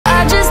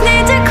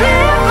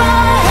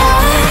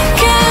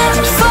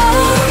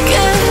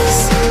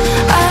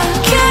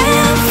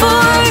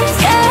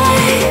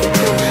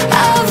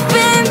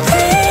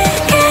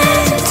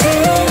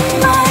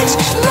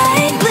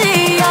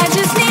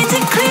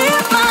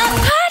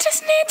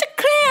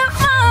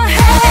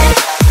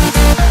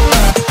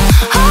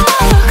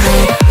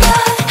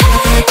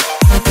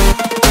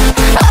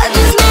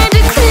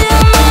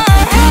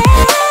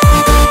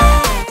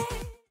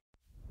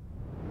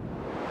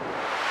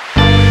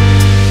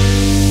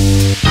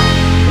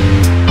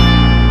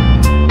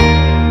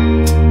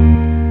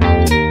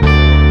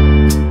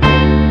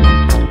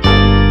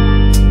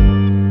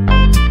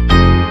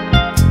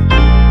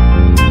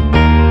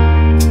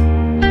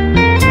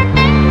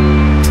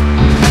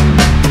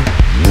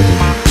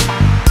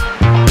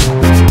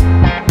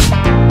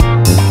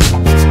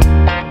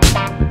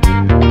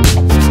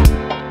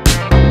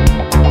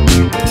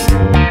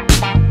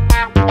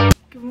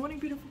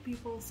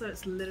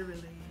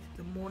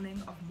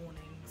morning of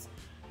mornings.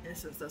 In a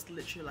sense, that's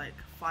literally like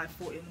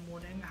 5:40 in the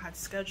morning. I had to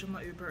schedule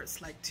my Uber.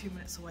 It's like 2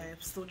 minutes away.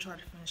 I'm still trying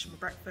to finish my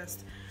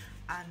breakfast,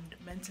 and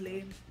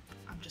mentally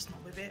I'm just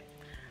not with it.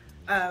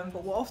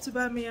 But we're off to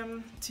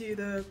Birmingham to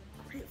the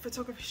great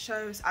photography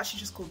show. It's actually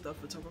just called the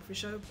photography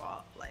show,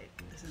 but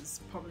like this is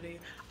probably,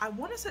 I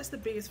want to say it's the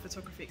biggest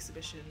photography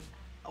exhibition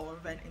or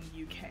event in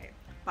the UK,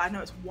 but I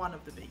know it's one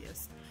of the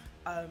biggest.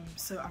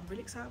 So I'm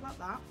really excited about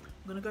that.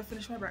 I'm gonna go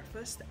finish my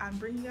breakfast and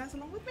bring you guys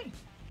along with me.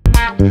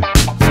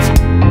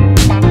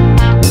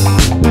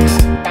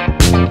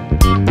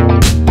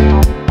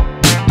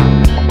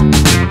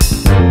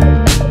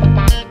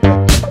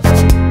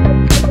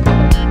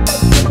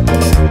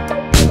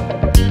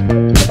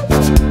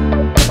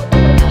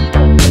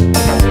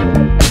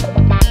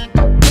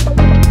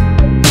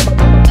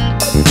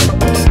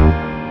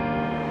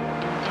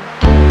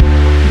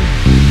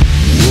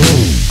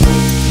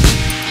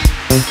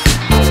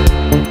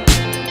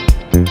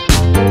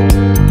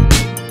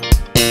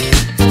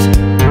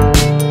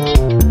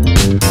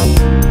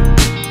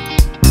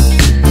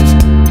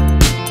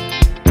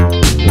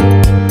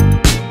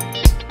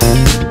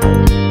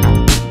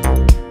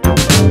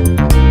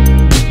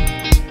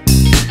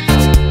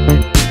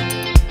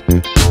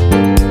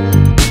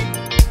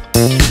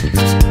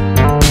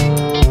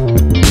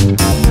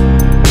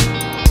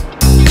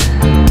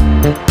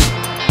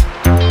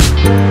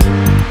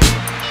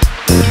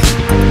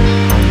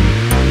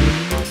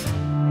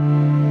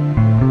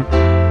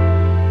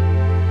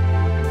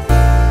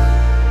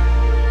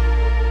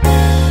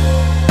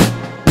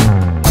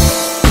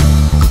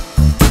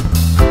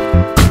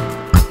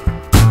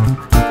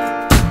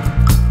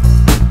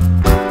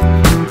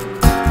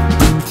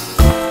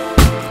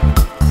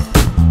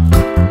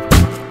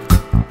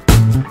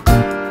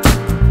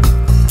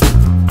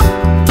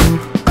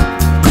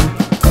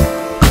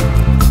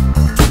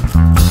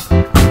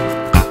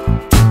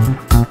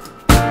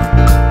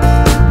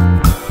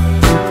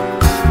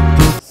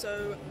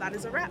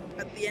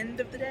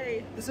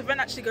 This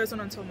event actually goes on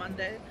until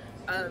Monday,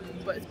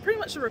 but it's pretty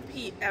much a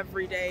repeat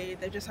every day.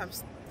 They just have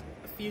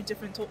a few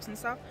different talks and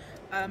stuff.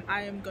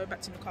 I am going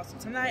back to Newcastle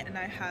tonight, and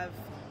I have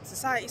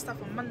society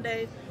stuff on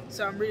Monday,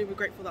 so I'm really, really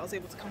grateful that I was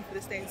able to come for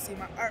this day and see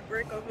my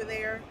artwork over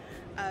there.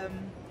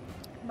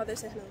 Mother,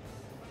 say hello.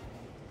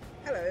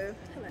 Hello.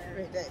 Hello.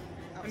 Great day.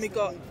 And we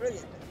got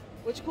brilliant.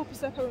 What you call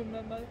prosecco and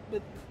mimosa?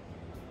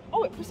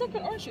 Oh wait, prosecco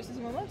and orange juice is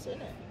a mimosa,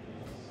 isn't it?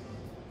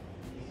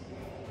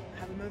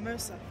 Have a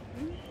mimosa.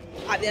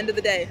 At the end of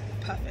the day,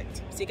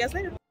 perfect. See you guys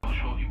later.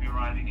 Short, you'll be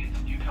arriving in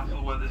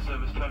Newcastle where the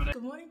service terminates.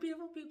 Good morning,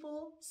 beautiful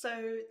people.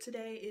 So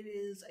today it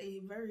is a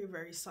very,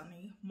 very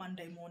sunny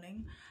Monday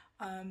morning.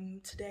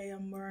 Today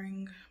I'm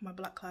wearing my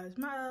Black Lives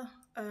Matter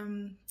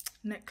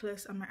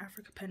necklace and my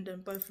Africa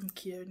pendant, both from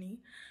Kioni,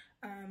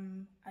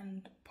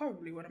 and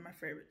probably one of my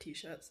favorite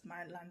t-shirts,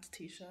 my Atlanta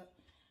t-shirt,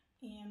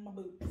 and my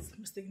boots,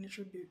 my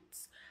signature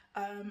boots.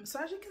 So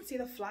as you can see,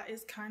 the flat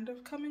is kind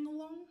of coming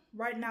along.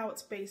 Right now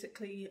it's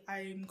basically,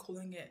 I'm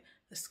calling it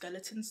the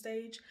skeleton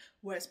stage,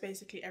 where it's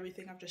basically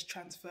everything I've just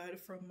transferred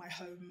from my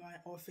home, my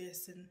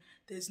office, and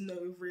there's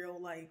no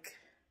real like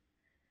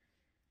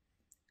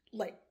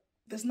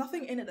there's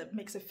nothing in it that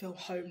makes it feel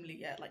homely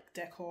yet, like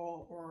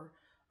decor or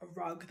a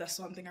rug. That's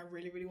something I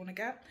really, really want to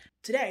get.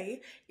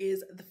 Today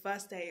is the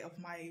first day of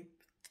my,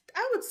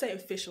 I would say,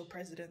 official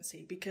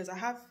presidency, because I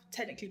have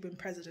technically been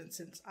president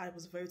since I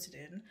was voted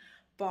in,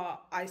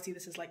 but I see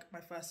this as like my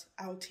first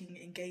outing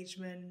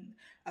engagement.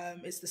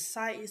 It's the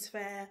society's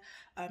fair,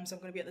 so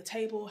I'm going to be at the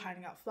table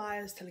handing out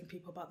flyers, telling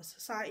people about the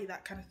society,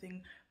 that kind of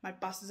thing. My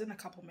bus is in a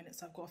couple minutes,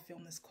 so I've got to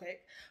film this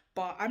quick,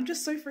 but I'm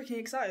just so freaking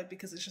excited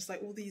because it's just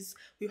like all these,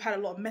 we've had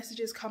a lot of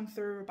messages come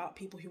through about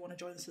people who want to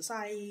join the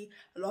society,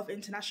 a lot of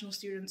international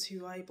students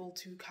who are able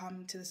to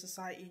come to the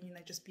society and, you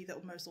know, just be their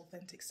most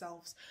authentic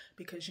selves,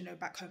 because, you know,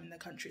 back home in the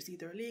country it's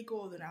either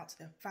illegal or they're out to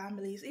their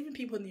families, even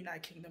people in the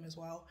United Kingdom as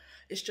well.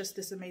 It's just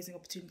this amazing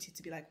opportunity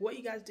to be like, what are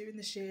you guys doing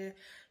this year?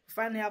 We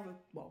finally have a,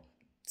 well,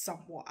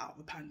 somewhat out of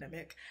the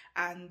pandemic,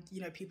 and,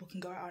 you know, people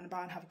can go out and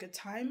about and have a good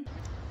time.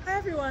 Hi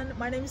everyone,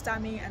 my name is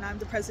Dami and I'm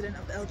the president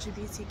of the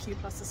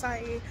LGBTQ+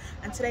 Society,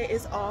 and today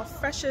is our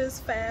Freshers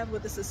Fair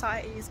with the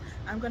societies.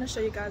 I'm going to show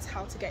you guys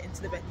how to get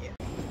into the venue.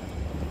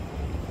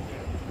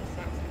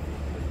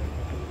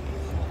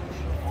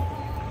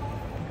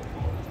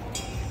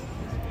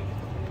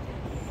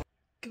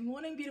 Good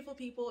morning, beautiful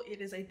people.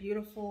 It is a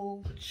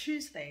beautiful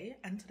Tuesday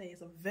and today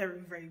is a very,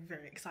 very,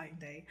 very exciting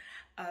day.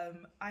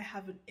 I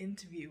have an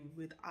interview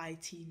with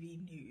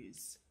ITV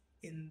News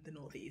in the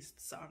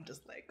Northeast, so I'm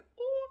just like,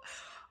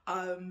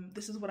 oh.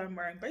 This is what I'm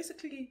wearing.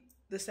 Basically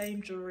the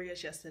same jewelry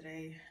as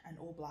yesterday and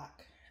all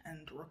black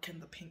and rocking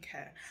the pink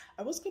hair.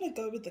 I was gonna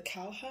go with the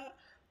cow hat,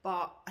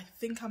 but I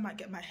think I might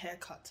get my hair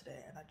cut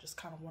today, and I just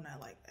kind of want to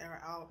like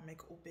air it out and make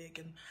it all big.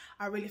 And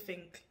I really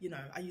think, you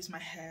know, I use my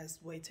hair as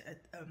a way to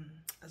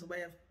as a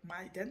way of my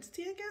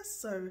identity, I guess.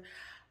 So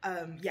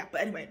yeah, but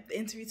anyway, the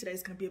interview today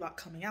is going to be about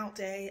coming out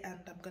day, and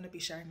I'm going to be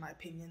sharing my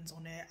opinions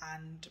on it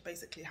and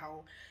basically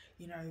how,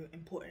 you know,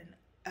 important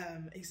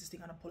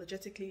existing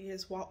unapologetically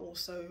is, while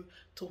also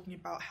talking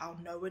about how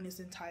no one is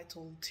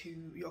entitled to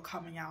your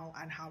coming out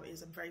and how it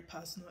is a very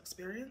personal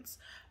experience,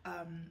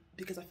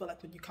 because I feel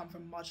like when you come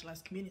from a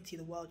marginalized community,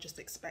 the world just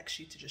expects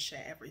you to just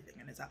share everything,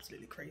 and it's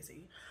absolutely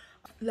crazy.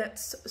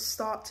 Let's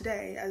start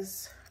today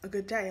as a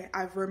good day.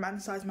 I've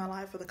romanticized my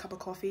life with a cup of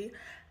coffee.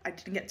 I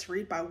didn't get to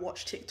read, but I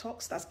watched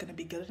TikToks. That's going to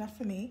be good enough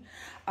for me.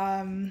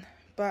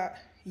 But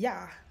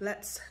yeah,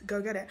 let's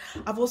go get it.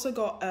 I've also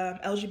got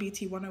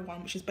LGBT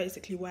 101, which is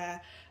basically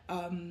where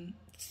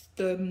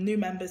the new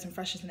members and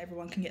freshers and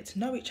everyone can get to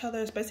know each other.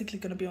 It's basically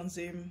going to be on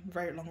Zoom,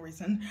 very long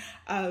reason.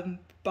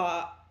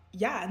 But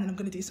yeah, and then I'm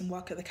going to do some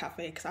work at the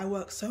cafe, because I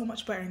work so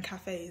much better in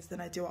cafes than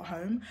I do at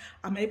home.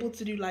 I'm able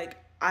to do like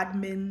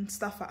admin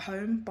stuff at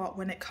home, but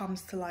when it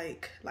comes to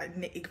like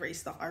nitty-gritty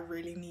stuff, I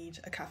really need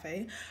a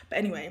cafe. But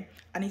anyway,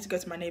 I need to go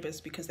to my neighbours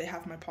because they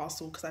have my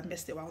parcel, because I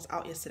missed it while I was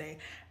out yesterday,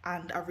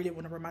 and I really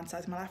want to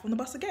romanticize my life on the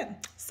bus again.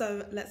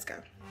 So let's go.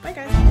 Bye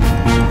guys.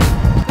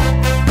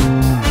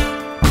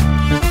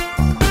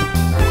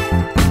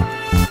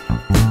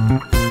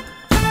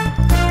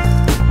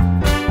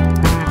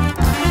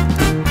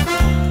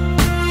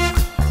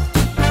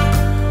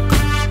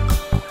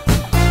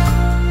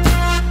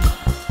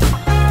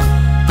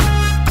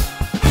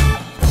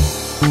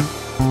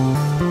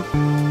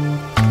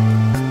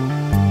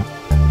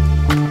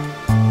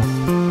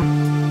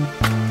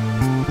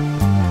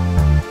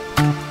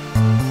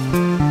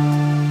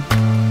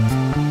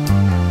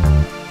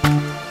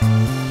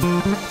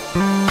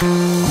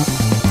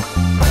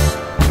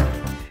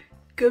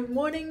 Good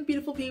morning,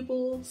 beautiful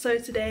people. So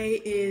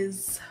today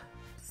is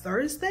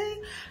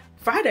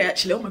Friday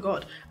actually, oh my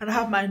god, and I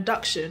have my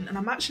induction, and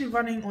I'm actually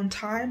running on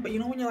time. But you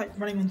know when you're like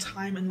running on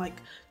time and like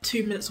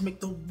 2 minutes will make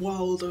the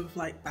world of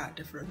like that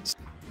difference.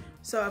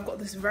 So I've got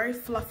this very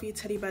fluffy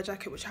teddy bear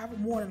jacket, which I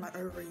haven't worn in like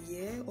over a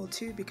year or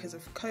two because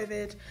of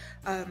COVID.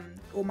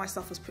 All my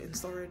stuff was put in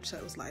storage, so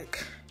it was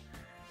like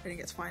I didn't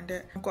get to find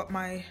it. I've got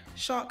my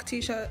shark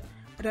t-shirt.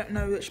 I don't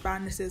know which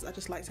band this is, I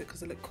just liked it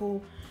because it looked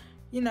cool.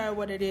 You know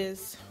what it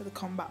is with the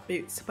combat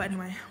boots. But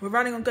anyway, we're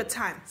running on good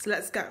time, so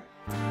let's go.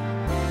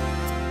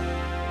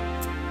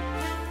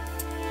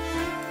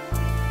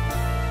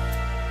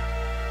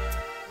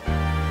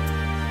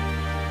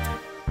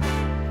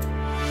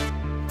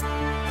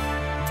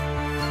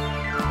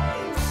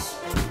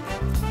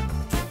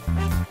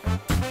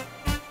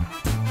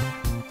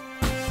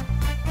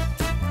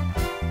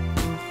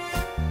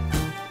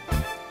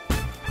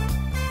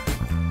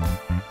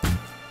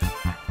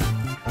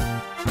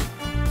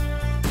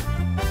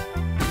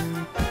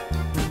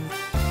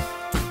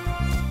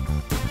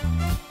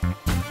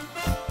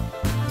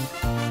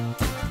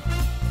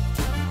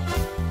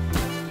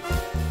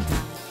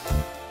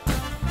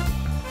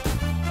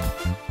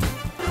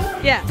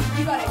 Yeah.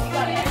 You got it, you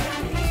got it.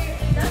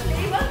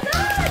 Well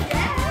done,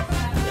 yes!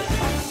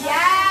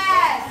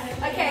 Yes!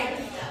 Okay,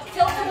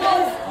 tilt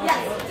towards,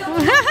 yes, tilt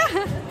towards.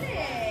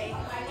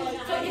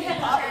 Tilt your hip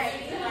up,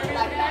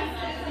 like that.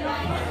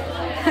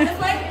 This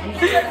way,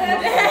 tilt your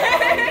hip.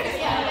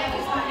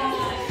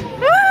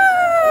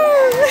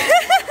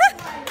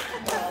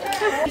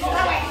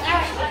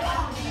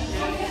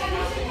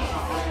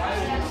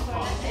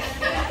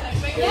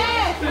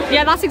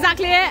 Yeah, that's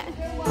exactly it.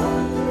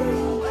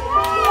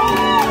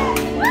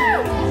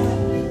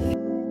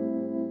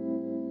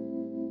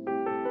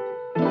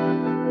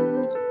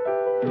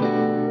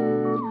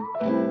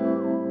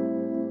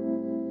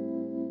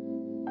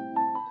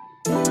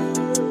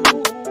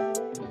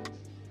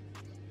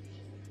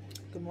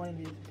 Good morning,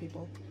 beautiful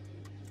people.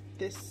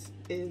 This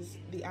is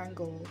the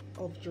angle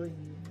of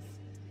dreams.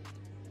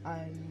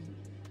 I'm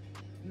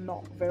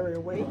not very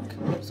awake,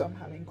 so I'm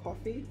having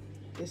coffee.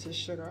 This is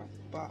sugar,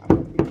 but I'm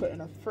going to be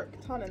putting a frick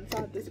ton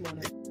inside this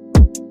morning.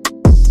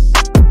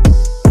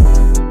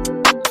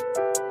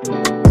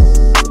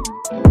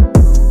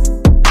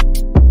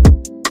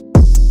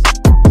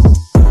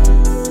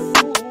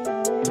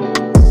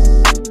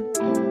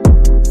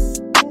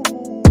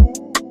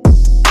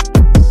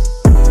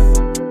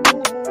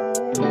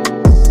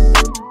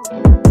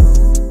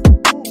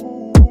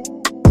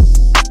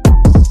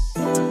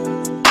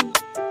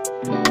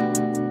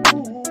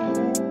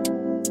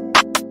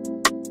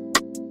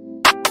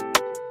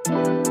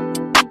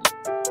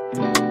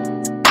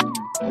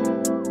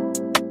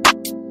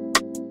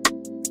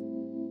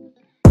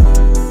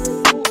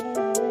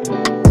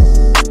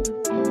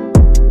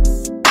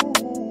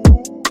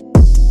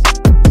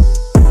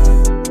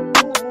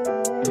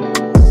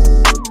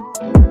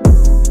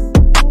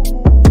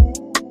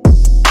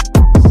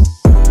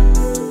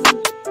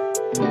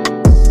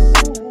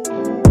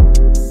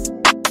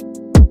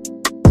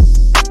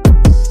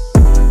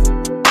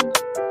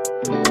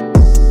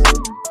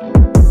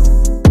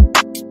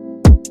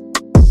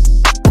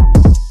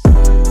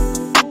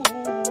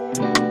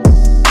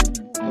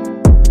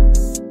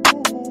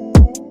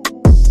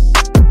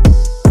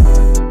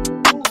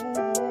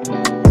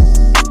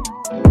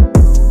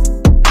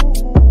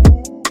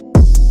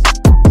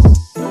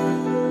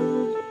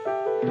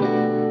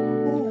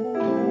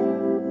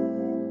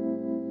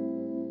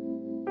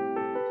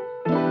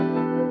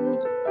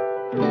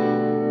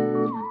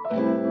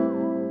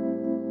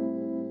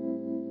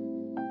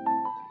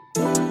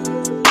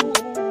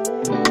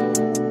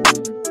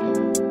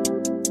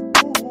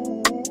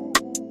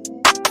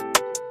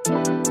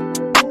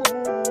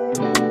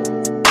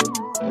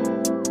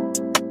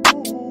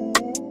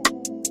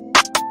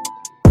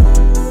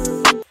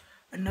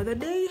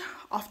 Monday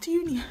after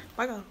uni.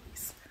 Bye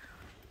guys.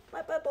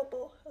 Bye bye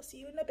Bobo. I'll see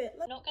you in a bit.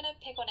 I'm not going to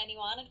pick on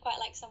anyone. I'd quite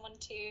like someone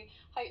to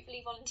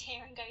hopefully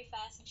volunteer and go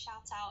first and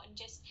shout out, and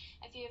just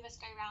a few of us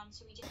go round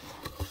so we just...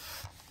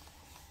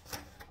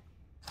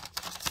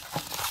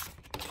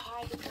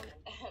 Hi, good morning.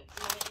 My name is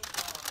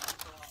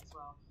Moreira as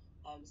well.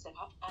 Step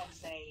up and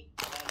say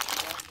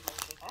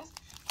first.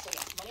 So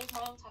yes, my name is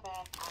Moreira.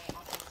 I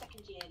am a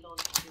second year law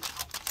student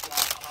at Hiya,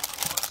 and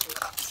I'm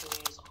a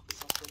careers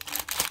officer with you.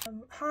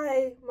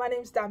 Hi, my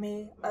name's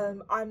Dami.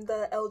 I'm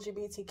the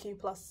LGBTQ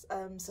plus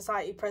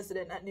society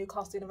president at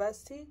Newcastle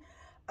University.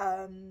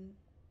 I'm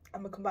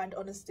a combined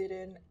honours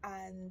student,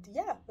 and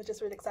yeah, we're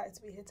just really excited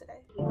to be here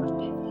today. I've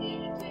been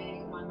here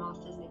doing my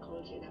master's in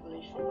ecology and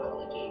evolutionary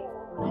biology.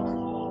 My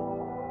name's Hiya.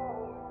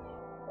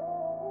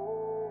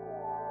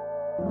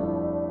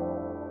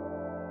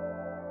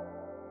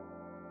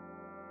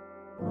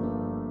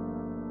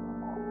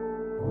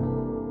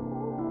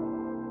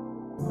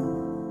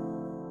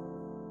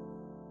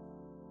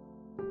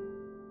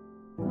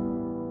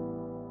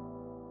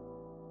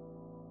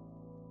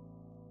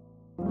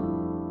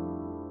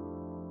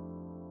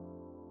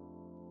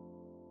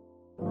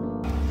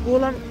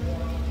 Well,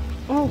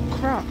 oh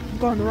crap, I'm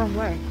going the wrong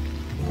way.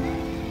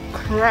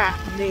 Crap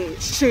me,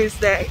 it's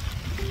Tuesday.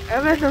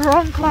 I'm in the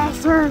wrong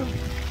classroom.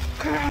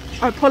 Crap.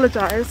 I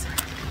apologise,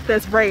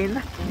 there's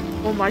rain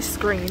on my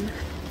screen.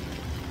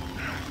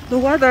 The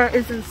weather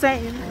is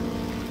insane.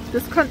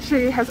 This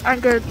country has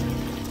angered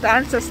the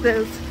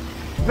ancestors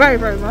very,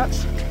 very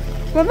much.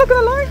 But I'm not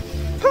gonna lie,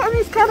 part of me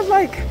is kind of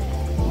like,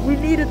 we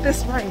needed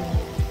this rain.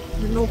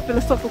 In no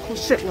philosophical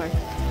shit way.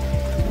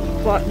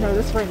 But no,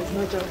 this rain is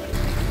no joke.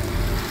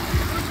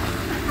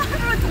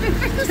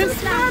 This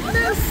is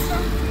madness!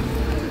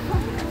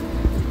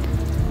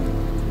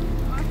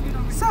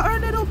 It's our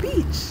little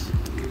beach.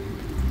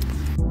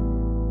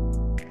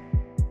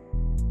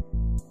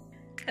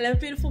 Hello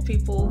beautiful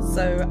people,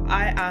 so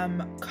I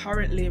am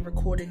currently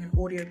recording an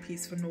audio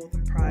piece for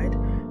Northern Pride.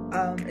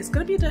 It's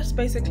going to be just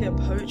basically a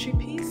poetry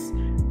piece,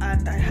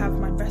 and I have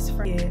my best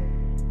friend here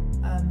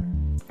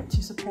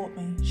to support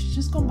me. She's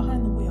just gone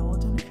behind the wheel. I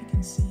don't know if you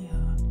can see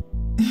her.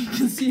 You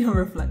can see her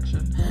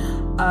reflection.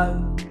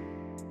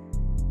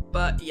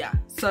 But yeah,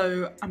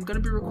 so I'm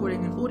going to be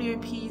recording an audio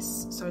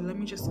piece, so let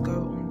me just go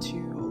onto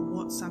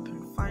WhatsApp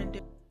and find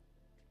it.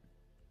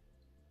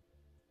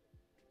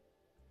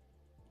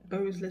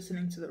 Bo's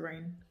listening to the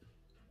rain.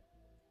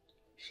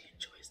 She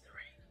enjoys the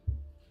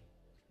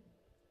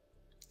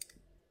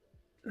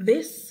rain.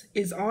 This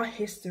is our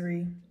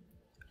history,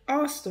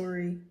 our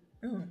story.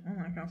 Oh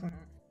my god.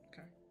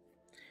 Okay.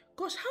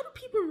 Gosh, how do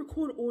people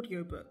record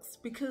audiobooks?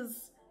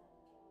 Because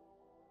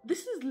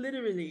this is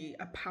literally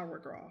a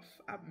paragraph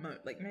at most,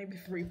 like maybe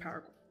three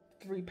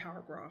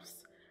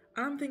paragraphs.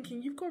 And I'm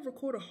thinking, you've got to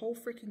record a whole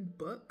freaking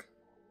book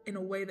in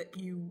a way that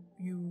you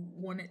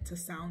want it to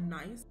sound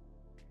nice.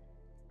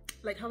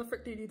 Like, how the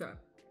frick do you do that?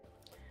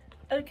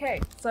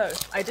 Okay, so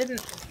I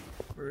didn't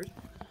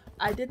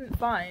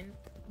find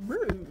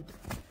rude.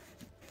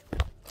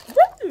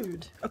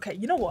 Okay,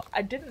 you know what?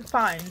 I didn't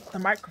find the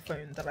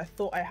microphone that I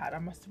thought I had. I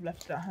must have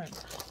left it at home.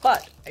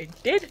 But I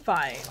did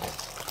find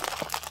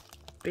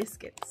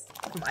biscuits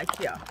from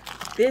IKEA.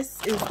 This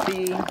is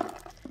the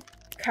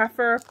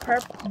Cafe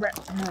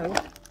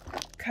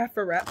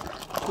Rep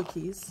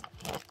cookies.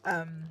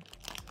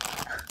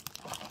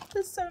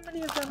 There's so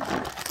many of them.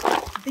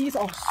 These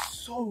are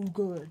so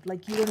good,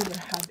 like you don't even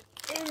have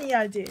any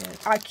idea.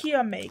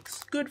 IKEA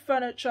makes good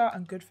furniture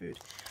and good food,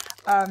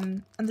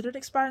 and they don't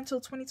expire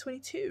until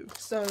 2022,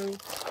 so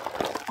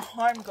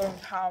I'm going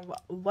to have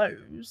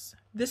those.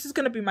 This is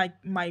going to be my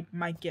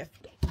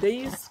gift.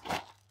 These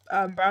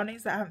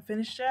brownies that I haven't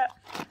finished yet,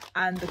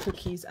 and the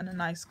cookies, and a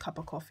nice cup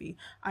of coffee.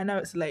 I know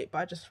it's late, but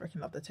I just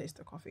freaking love the taste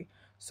of coffee.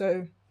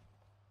 So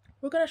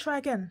we're gonna try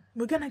again.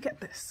 We're gonna get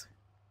this.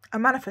 I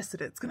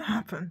manifested it. It's gonna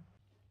happen.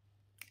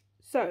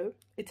 So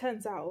it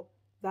turns out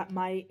that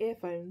my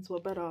earphones were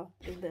better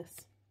than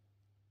this,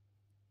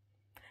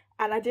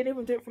 and I didn't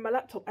even do it from my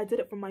laptop. I did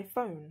it from my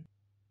phone.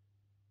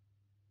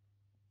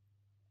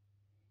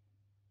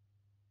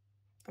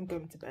 I'm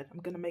going to bed. I'm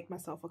going to make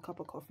myself a cup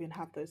of coffee and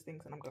have those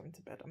things, and I'm going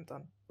to bed. I'm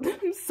done.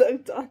 I'm so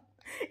done.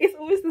 It's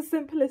always the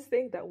simplest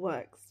thing that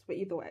works. But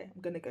either way,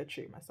 I'm going to go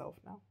treat myself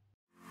now.